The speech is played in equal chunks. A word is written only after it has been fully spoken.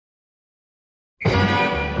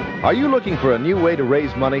Are you looking for a new way to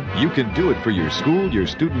raise money? You can do it for your school, your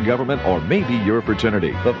student government, or maybe your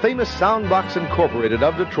fraternity. The famous Soundbox Incorporated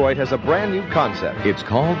of Detroit has a brand new concept. It's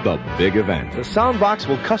called the Big Event. The Soundbox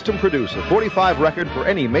will custom produce a 45 record for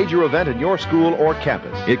any major event in your school or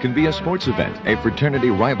campus. It can be a sports event, a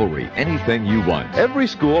fraternity rivalry, anything you want. Every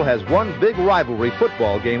school has one big rivalry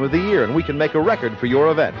football game of the year, and we can make a record for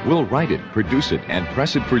your event. We'll write it, produce it, and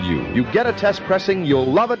press it for you. You get a test pressing, you'll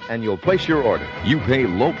love it, and you'll place your order. You pay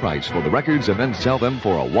low price for the records and then sell them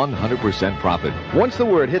for a 100% profit. Once the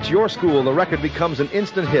word hits your school, the record becomes an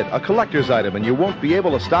instant hit, a collector's item, and you won't be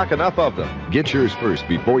able to stock enough of them. Get yours first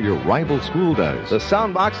before your rival school does. The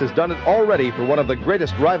Soundbox has done it already for one of the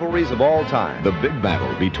greatest rivalries of all time. The big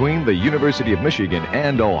battle between the University of Michigan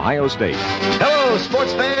and Ohio State. Hello,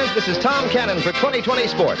 sports fans. This is Tom Cannon for 2020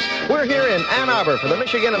 Sports. We're here in Ann Arbor for the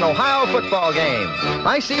Michigan and Ohio football game.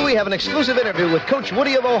 I see we have an exclusive interview with Coach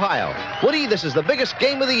Woody of Ohio. Woody, this is the biggest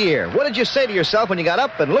game of the year. What did you say to yourself when you got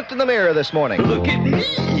up and looked in the mirror this morning? Look at me.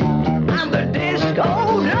 I'm the disco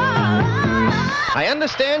dog. I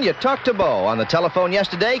understand you talked to Bo on the telephone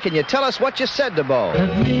yesterday. Can you tell us what you said to Bo?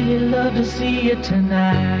 I'd really love to see you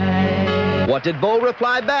tonight. What did Bo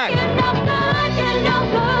reply back? You're no good, you're no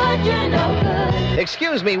good, you're no good.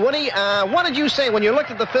 Excuse me, Woody, what did you say when you looked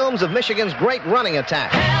at the films of Michigan's great running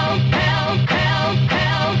attack? Help, help, help,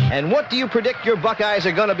 help. And what do you predict your Buckeyes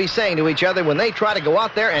are going to be saying to each other when they try to go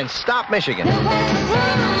out there and stop Michigan?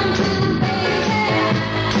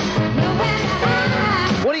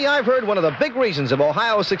 Woody, I've heard one of the big reasons of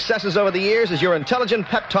Ohio's successes over the years is your intelligent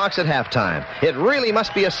pep talks at halftime. It really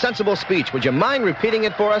must be a sensible speech. Would you mind repeating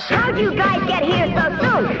it for us? How'd you guys get here so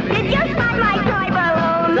soon? Did you find my toy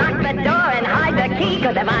balloon? Lock the door and hide the key,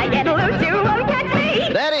 'cause if I get loose, you won't catch me.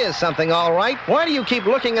 That is something, all right. Why do you keep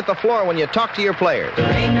looking at the floor when you talk to your players?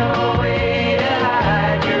 There ain't no way to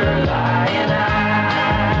hide your lying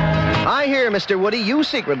eyes. I hear, Mr. Woody, you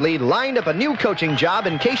secretly lined up a new coaching job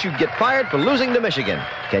in case you get fired for losing to Michigan.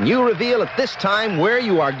 Can you reveal at this time where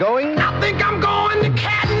you are going? I think I'm going to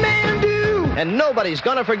Kathmandu. And nobody's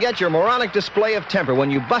going to forget your moronic display of temper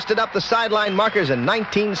when you busted up the sideline markers in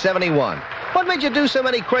 1971. What made you do so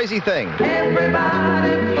many crazy things?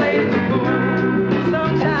 Everybody plays the fool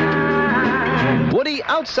sometimes. Woody,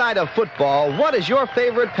 outside of football, what is your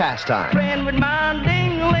favorite pastime? Friend with my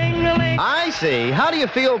ding-a-ling-a-ling. I see. How do you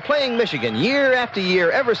feel playing Michigan year after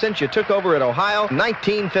year ever since you took over at Ohio in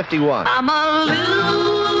 1951? I'm a loser.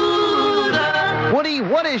 Woody,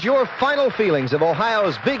 what is your final feelings of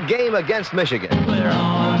Ohio's big game against Michigan? We're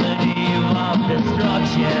on the eve of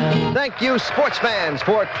destruction. Thank you, sports fans.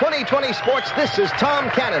 For 2020 Sports, this is Tom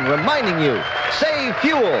Cannon reminding you, save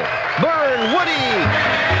fuel, burn Woody.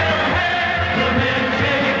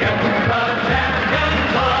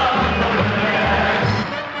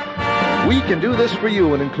 We can do this for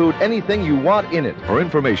you and include anything you want in it. For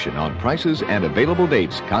information on prices and available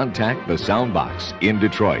dates, contact the Soundbox in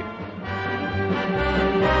Detroit.